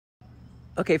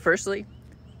Okay, firstly,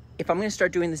 if I'm going to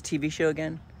start doing this TV show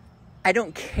again, I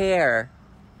don't care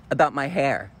about my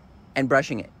hair and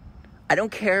brushing it. I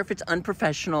don't care if it's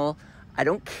unprofessional. I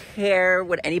don't care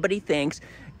what anybody thinks.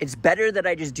 It's better that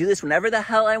I just do this whenever the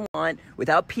hell I want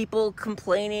without people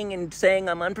complaining and saying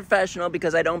I'm unprofessional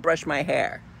because I don't brush my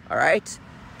hair. All right?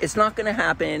 It's not going to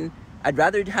happen. I'd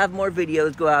rather have more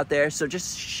videos go out there, so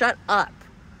just shut up.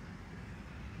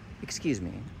 Excuse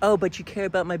me. Oh, but you care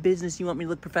about my business. You want me to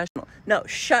look professional. No,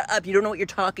 shut up. You don't know what you're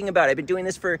talking about. I've been doing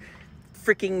this for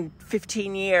freaking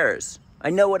 15 years. I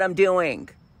know what I'm doing.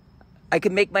 I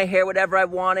can make my hair whatever I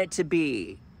want it to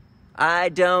be. I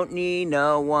don't need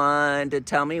no one to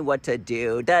tell me what to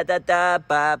do. Da da da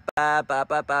ba ba ba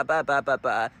ba ba ba ba ba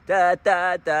ba da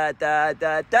da da da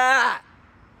da da.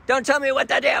 Don't tell me what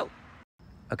to do.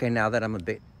 Okay, now that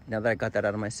I got that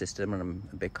out of my system and I'm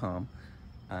a bit calm,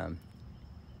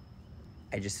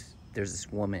 there's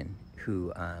this woman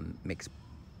who makes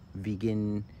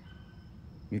vegan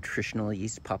nutritional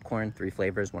yeast popcorn, 3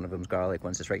 flavors. One of them's garlic,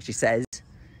 one's just right. She says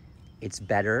it's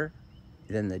better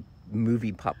than the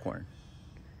movie popcorn.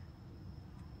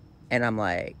 And I'm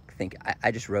like,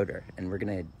 I just wrote her, and we're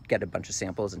gonna get a bunch of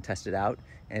samples and test it out.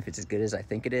 And if it's as good as I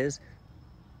think it is,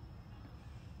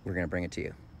 we're gonna bring it to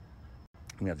you.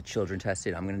 I'm gonna have the children test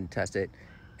it, I'm gonna test it,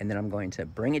 and then I'm going to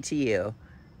bring it to you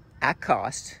at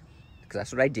cost, because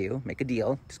that's what I do, make a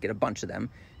deal, just get a bunch of them.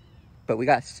 But we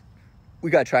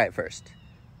gotta try it first.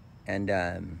 And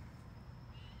I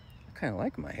kind of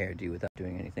like my hairdo without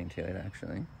doing anything to it,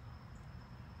 actually.